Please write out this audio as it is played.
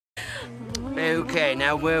Okay,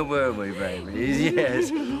 now where were we, babies?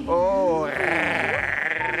 Yes. Oh.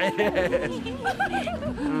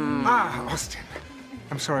 Austin.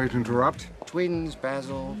 I'm sorry to interrupt. Twins,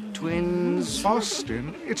 Basil. Twins.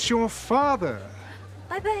 Austin, it's your father.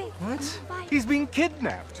 Bye-bye. What? Bye. He's been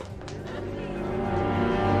kidnapped.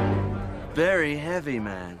 Very heavy,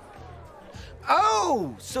 man.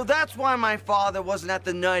 Oh, so that's why my father wasn't at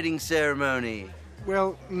the knighting ceremony.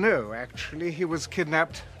 Well, no, actually. He was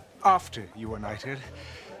kidnapped after you were knighted.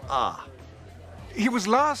 Ah. He was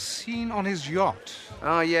last seen on his yacht.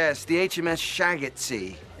 Oh, yes, the HMS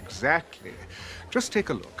Shaggetsea. Exactly. Just take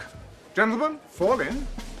a look. Gentlemen, fall in.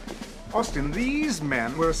 Austin, these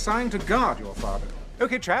men were assigned to guard your father.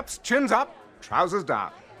 Okay, chaps, chins up, trousers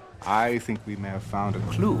down. I think we may have found a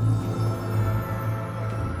clue.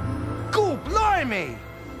 Cool, blimey!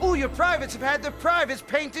 All your privates have had their privates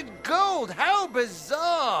painted gold. How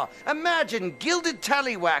bizarre! Imagine gilded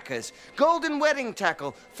tallywhackers, golden wedding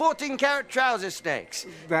tackle, 14-karat trouser snakes.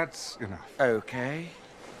 That's enough. Okay.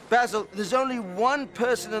 Basil, there's only one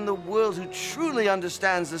person in the world who truly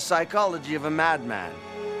understands the psychology of a madman.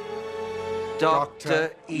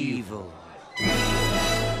 Dr. Evil.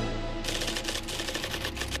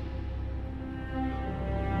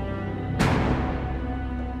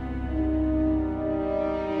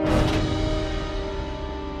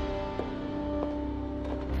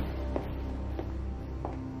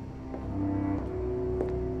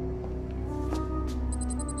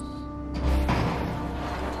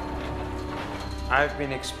 I've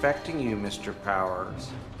been expecting you, Mr.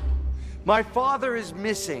 Powers. My father is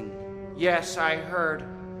missing. Yes, I heard.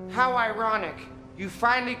 How ironic. You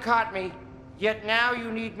finally caught me, yet now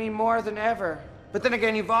you need me more than ever. But then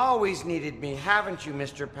again, you've always needed me, haven't you,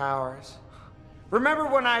 Mr. Powers? Remember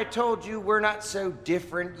when I told you we're not so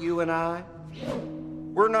different, you and I?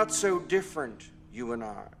 We're not so different, you and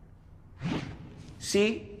I.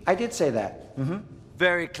 See, I did say that.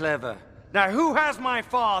 Very clever. Now, who has my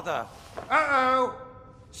father? Uh-oh.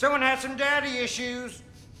 Someone has some daddy issues.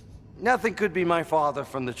 Nothing could be my father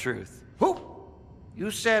from the truth. Who? You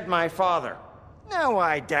said my father. No,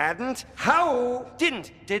 I dadn't. How?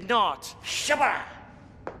 Did not. Shabba!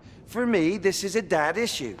 For me, this is a dad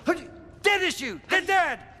issue. Dad issue!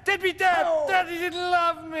 Dad! Deadbeat dad! Oh. Daddy didn't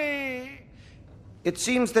love me! It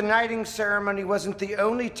seems the knighting ceremony wasn't the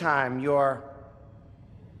only time your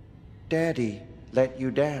daddy let you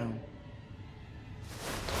down.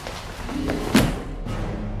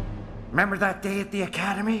 Remember that day at the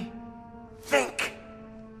academy? Think!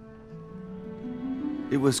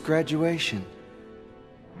 It was graduation.